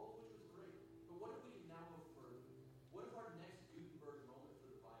 All of which was great. But what if we can now go further? What if our next Gutenberg moment for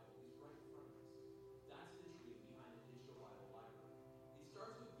the Bible is right in front of us? That's the dream behind the Digital Bible Library. It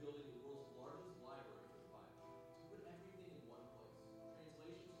starts with building the world's largest library for the Bible, to put everything in one place.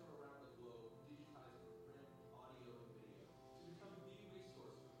 Translations from around the globe, digitized for print, audio, and video, to become the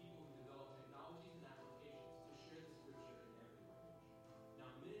resource for people who develop technologies and applications to share the scripture in every language.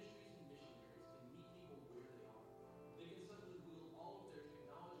 Now, ministries and missionaries can meet people where they are. They can suddenly wield all of their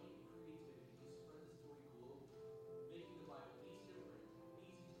technology and creativity to spread the story globally, making the Bible easy to print,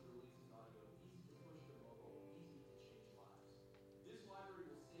 easy to release as audio, easy to push to mobile, easy to change lives. This library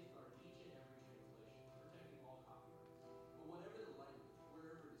will safeguard each and every translation, protecting all copyrights. But whatever the language,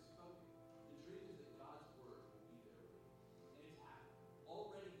 wherever it is spoken, the dream is that God's word will be there waiting. And it's happening.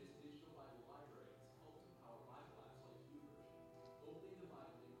 Already this Digital Bible Library has helped empower Bible apps like YouVersion, opening the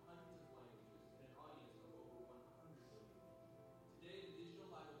Bible in hundreds of languages and an audience of over 100 million people. Today, the Digital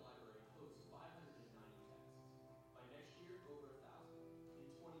Bible Library hosts 590 texts. By next year, over 1,000.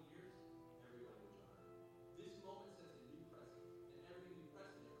 In 20 years, every language on earth. This moment sets a new precedent, and every new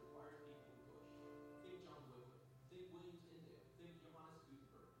precedent requires people to push. Think John Wycliffe. Think William Tyndale. Think Johannes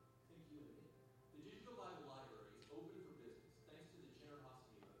Gutenberg. Think you and me. The Digital Bible Library is open for business thanks to the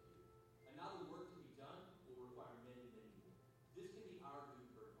generosity of you. And now the work to be done will require many, many more. This can be our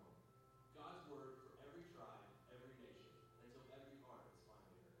Gutenberg moment. God's word for every tribe, every nation, until every heart is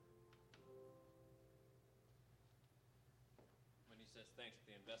finally heard. When he says thanks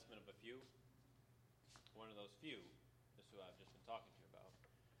for the investment of a few, one of those few is who I've just been talking to you about.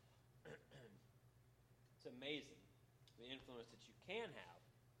 It's amazing the influence that you can have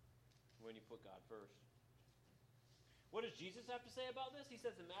when you put God first. What does Jesus have to say about this? He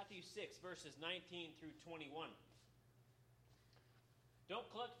says in Matthew 6, verses 19 through 21. Don't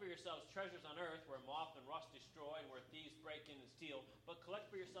collect for yourselves treasures on earth where moth and rust destroy and where thieves break in and steal, but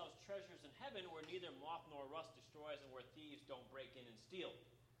collect for yourselves treasures in heaven where neither moth nor rust destroys and where thieves don't break in and steal.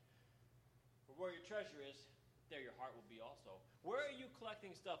 For where your treasure is, there your heart will be also. Where are you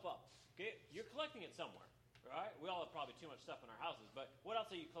collecting stuff up? Okay, you're collecting it somewhere, right? We all have probably too much stuff in our houses, but what else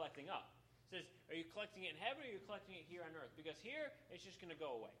are you collecting up? It says, are you collecting it in heaven or are you collecting it here on earth? Because here, it's just going to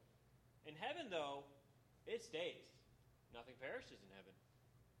go away. In heaven, though, it stays. Nothing perishes in heaven.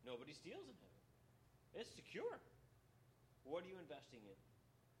 Nobody steals in heaven. It's secure. What are you investing in?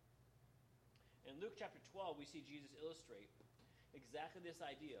 In Luke chapter 12, we see Jesus illustrate exactly this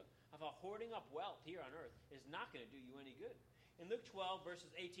idea of how hoarding up wealth here on earth is not going to do you any good. In Luke 12,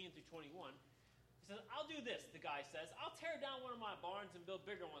 verses 18 through 21, he says, I'll do this, the guy says. I'll tear down one of my barns and build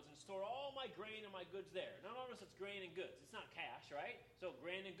bigger ones and store all my grain and my goods there. Now notice it's grain and goods. It's not cash, right? So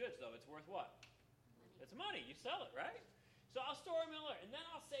grain and goods, though, it's worth what? Money. It's money. You sell it, right? So I'll store them in there, and then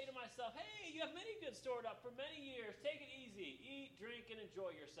I'll say to myself, hey, you have many goods stored up for many years. Take it easy. Eat, drink, and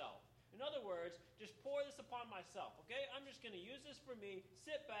enjoy yourself. In other words, just pour this upon myself, okay? I'm just going to use this for me,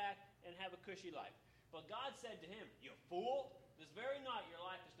 sit back, and have a cushy life. But God said to him, you fool, this very night your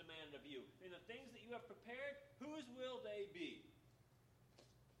life is demanded of you. And the things that you have prepared, whose will they be?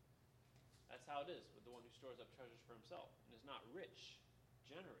 That's how it is with the one who stores up treasures for himself and is not rich,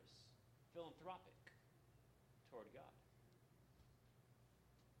 generous, philanthropic toward God.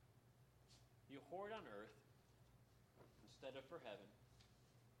 You hoard on earth instead of for heaven,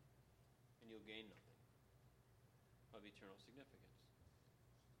 and you'll gain nothing. of eternal significance.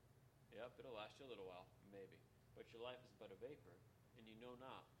 Yep, it'll last you a little while, maybe. But your life is but a vapor, and you know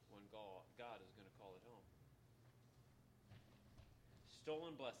not when God is going to call it home.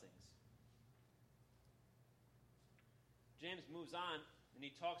 Stolen blessings. James moves on, and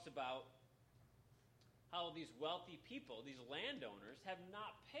he talks about how these wealthy people, these landowners, have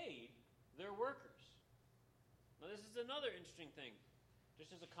not paid their workers. Now, this is another interesting thing,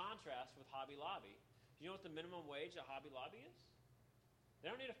 just as a contrast with Hobby Lobby. Do you know what the minimum wage at Hobby Lobby is? They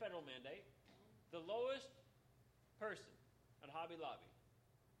don't need a federal mandate. The lowest person at Hobby Lobby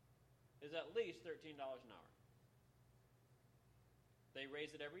is at least $13 an hour. They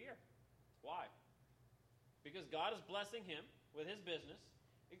raise it every year. Why? Because God is blessing him with his business.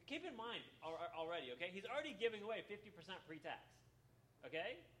 Keep in mind already, okay? He's already giving away 50% pre-tax,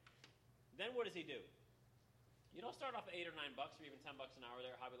 okay? Then what does he do? You don't start off at $8 or $9 or even $10 an hour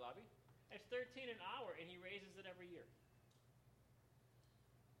there at Hobby Lobby. It's $13 an hour, and he raises it every year.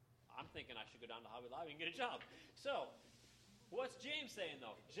 I'm thinking I should go down to Hobby Lobby and get a job. So, what's James saying,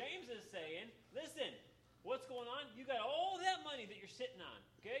 though? James is saying, listen, what's going on? You got all that money that you're sitting on,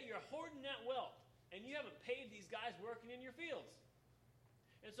 okay? You're hoarding that wealth, and you haven't paid these guys working in your fields.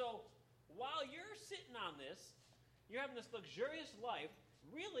 And so, while you're sitting on this, you're having this luxurious life,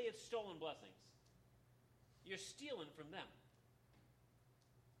 really it's stolen blessings. You're stealing from them.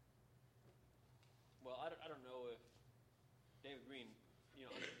 Well, I don't know if David Green,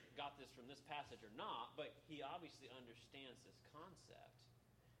 got this from this passage or not, but he obviously understands this concept.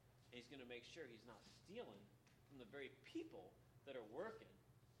 And he's going to make sure he's not stealing from the very people that are working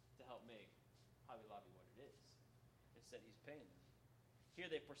to help make Hobby Lobby what it is. Instead, he's paying them. Here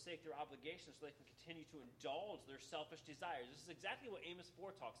they forsake their obligations so they can continue to indulge their selfish desires. This is exactly what Amos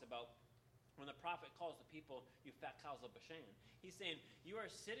 4 talks about when the prophet calls the people, you fat cows of Bashan. He's saying, you are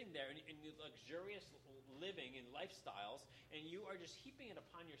sitting there in luxurious living and lifestyles, and you are just heaping it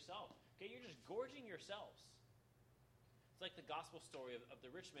upon yourself. Okay, you're just gorging yourselves. It's like the gospel story of the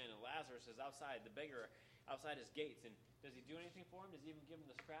rich man, and Lazarus is outside, the beggar outside his gates. And does he do anything for him? Does he even give him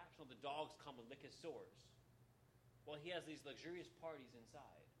the scraps? No, the dogs come and lick his sores. Well, he has these luxurious parties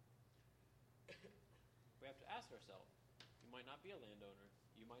inside. We have to ask ourselves, you might not be a landowner.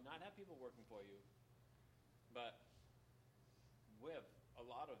 You might not have people working for you. But we have a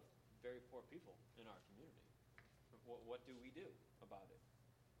lot of very poor people in our community. What do we do about it?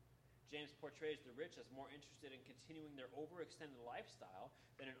 James portrays the rich as more interested in continuing their overextended lifestyle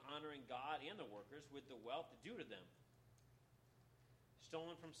than in honoring God and the workers with the wealth due to them.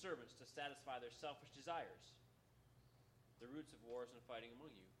 Stolen from servants to satisfy their selfish desires. The roots of wars and fighting among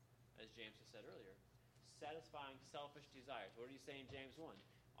you, as James has said earlier. Satisfying selfish desires. What did he say in James 1?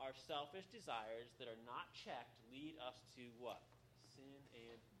 Our selfish desires that are not checked lead us to what? Sin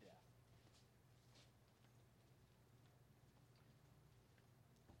and death.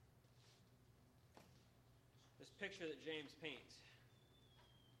 This picture that James paints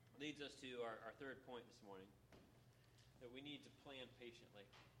leads us to our third point this morning, that we need to plan patiently.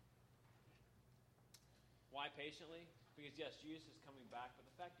 Why patiently? Because yes, Jesus is coming back, but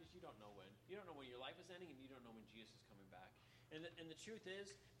the fact is you don't know when. You don't know when your life is ending, and you don't know when Jesus is coming back. And the truth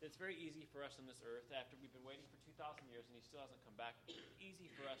is that it's very easy for us on this earth, after we've been waiting for 2,000 years and he still hasn't come back, it's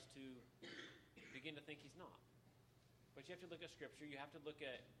easy for us to begin to think he's not. But you have to look at Scripture. You have to look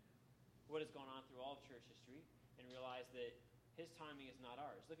at what has gone on through all of church history and realize that his timing is not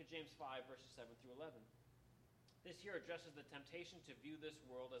ours. Look at James 5, verses 7 through 11. This here addresses the temptation to view this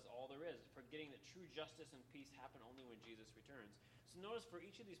world as all there is, forgetting that true justice and peace happen only when Jesus returns. So notice for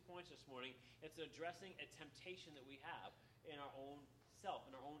each of these points this morning, it's addressing a temptation that we have in our own self,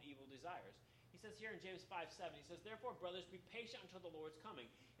 in our own evil desires. He says here in James 5:7, he says, therefore, brothers, be patient until the Lord's coming.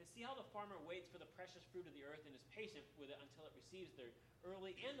 And see how the farmer waits for the precious fruit of the earth and is patient with it until it receives the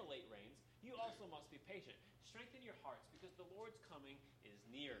early and the late rains. You also must be patient. Strengthen your hearts, because the Lord's coming is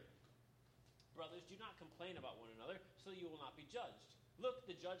near. Brothers, do not complain about one another, so you will not be judged. Look,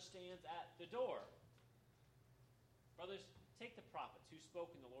 the judge stands at the door. Brothers, take the prophets who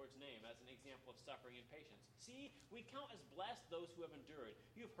spoke in the Lord's name as an example of suffering and patience. See, we count as blessed those who have endured.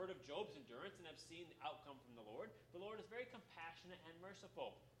 You have heard of Job's endurance and have seen the outcome from the Lord. The Lord is very compassionate and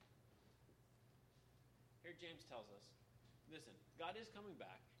merciful. Here James tells us, listen, God is coming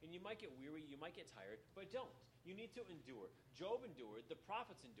back, and you might get weary, you might get tired, but don't. You need to endure. Job endured, the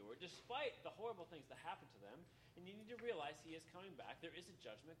prophets endured, despite the horrible things that happened to them, and you need to realize he is coming back. There is a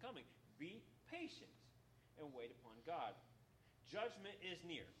judgment coming. Be patient and wait upon God. Judgment is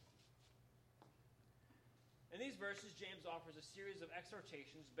near. In these verses, James offers a series of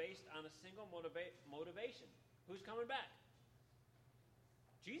exhortations based on a single motivation. Who's coming back?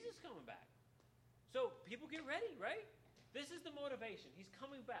 Jesus is coming back. So people get ready, right? This is the motivation. He's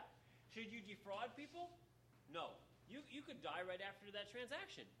coming back. Should you defraud people? No. You could die right after that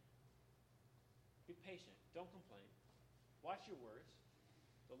transaction. Be patient. Don't complain. Watch your words.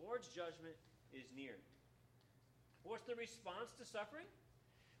 The Lord's judgment is near. What's the response to suffering?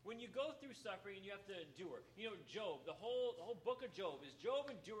 When you go through suffering and you have to endure. Job, the whole book of Job, is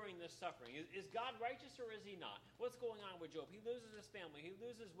Job enduring this suffering? Is God righteous or is he not? What's going on with Job? He loses his family. He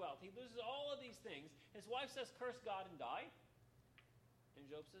loses wealth. He loses all of these things. His wife says, curse God and die. And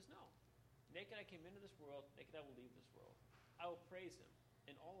Job says, no. Naked I came into this world. Naked I will leave this world. I will praise him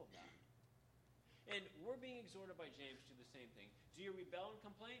in all of that. And we're being exhorted by James to do the same thing. Do you rebel and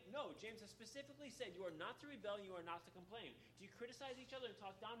complain? No. James has specifically said you are not to rebel, you are not to complain. Do you criticize each other and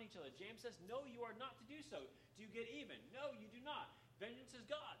talk down to each other? James says, no, you are not to do so. Do you get even? No, you do not. Vengeance is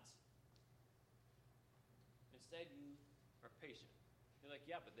God's. Instead, you are patient. You're like,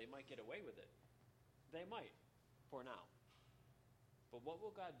 yeah, but they might get away with it. They might, for now. But what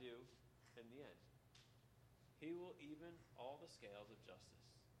will God do in the end? He will even all the scales of justice.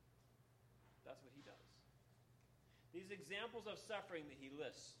 That's what he does. These examples of suffering that he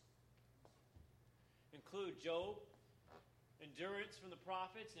lists include Job, endurance from the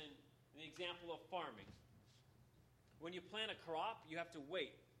prophets, and the example of farming. When you plant a crop, you have to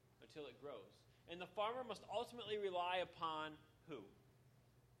wait until it grows. And the farmer must ultimately rely upon who?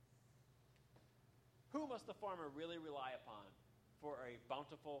 Who must the farmer really rely upon for a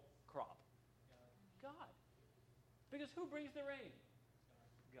bountiful crop? God. Because who brings the rain?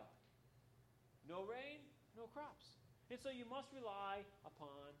 God. No rain, no crops. And so you must rely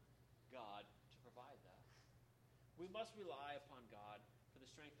upon God to provide that. We must rely upon God for the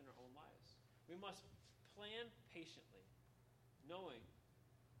strength in our own lives. We must plan patiently, knowing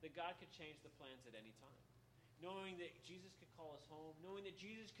that God could change the plans at any time. Knowing that Jesus could call us home. Knowing that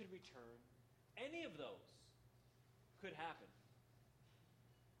Jesus could return. Any of those could happen.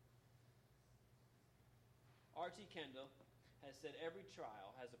 R.T. Kendall has said every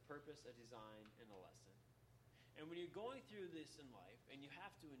trial has a purpose, a design, and a lesson. And when you're going through this in life and you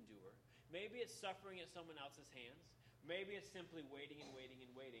have to endure, maybe it's suffering at someone else's hands. Maybe it's simply waiting and waiting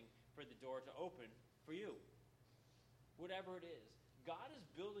and waiting for the door to open for you. Whatever it is, God is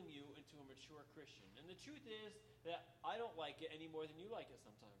building you into a mature Christian. And the truth is that I don't like it any more than you like it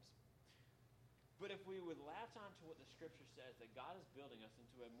sometimes. But if we would latch on to what the Scripture says, that God is building us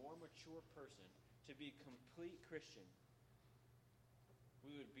into a more mature person to be a complete Christian,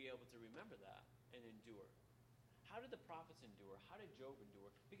 we would be able to remember that and endure. How did the prophets endure? How did Job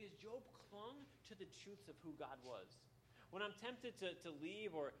endure? Because Job clung to the truths of who God was. When I'm tempted to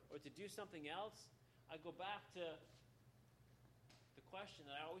leave or to do something else, I go back to the question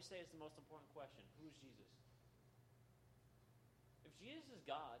that I always say is the most important question. Who is Jesus? If Jesus is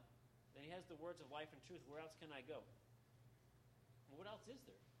God, then he has the words of life and truth. Where else can I go? And what else is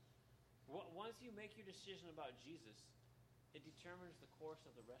there? Once you make your decision about Jesus, it determines the course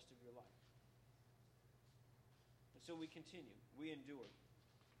of the rest of your life. And so we continue. We endure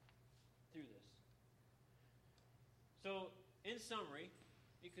through this. So, in summary,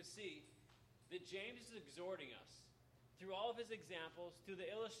 you can see that James is exhorting us through all of his examples, through the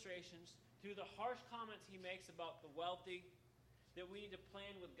illustrations, through the harsh comments he makes about the wealthy, that we need to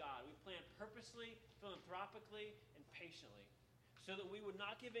plan with God. We plan purposely, philanthropically, and patiently, so that we would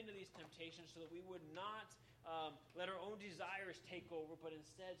not give in to these temptations, so that we would not let our own desires take over, but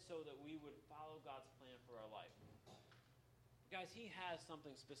instead so that we would follow God's plan for our life. Guys, he has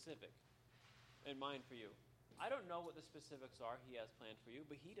something specific in mind for you. I don't know what the specifics are he has planned for you,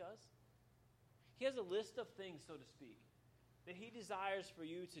 but he does. He has a list of things, so to speak, that he desires for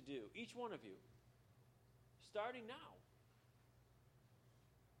you to do, each one of you, starting now.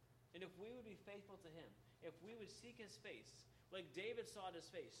 And if we would be faithful to him, if we would seek his face, like David sought his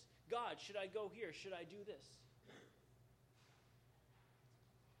face, God, should I go here? Should I do this?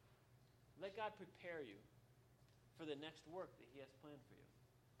 Let God prepare you for the next work that he has planned for you.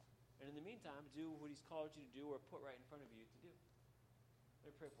 And in the meantime, do what he's called you to do or put right in front of you to do.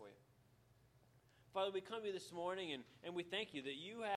 Let me pray for you. Father, we come to you this morning and we thank you that you have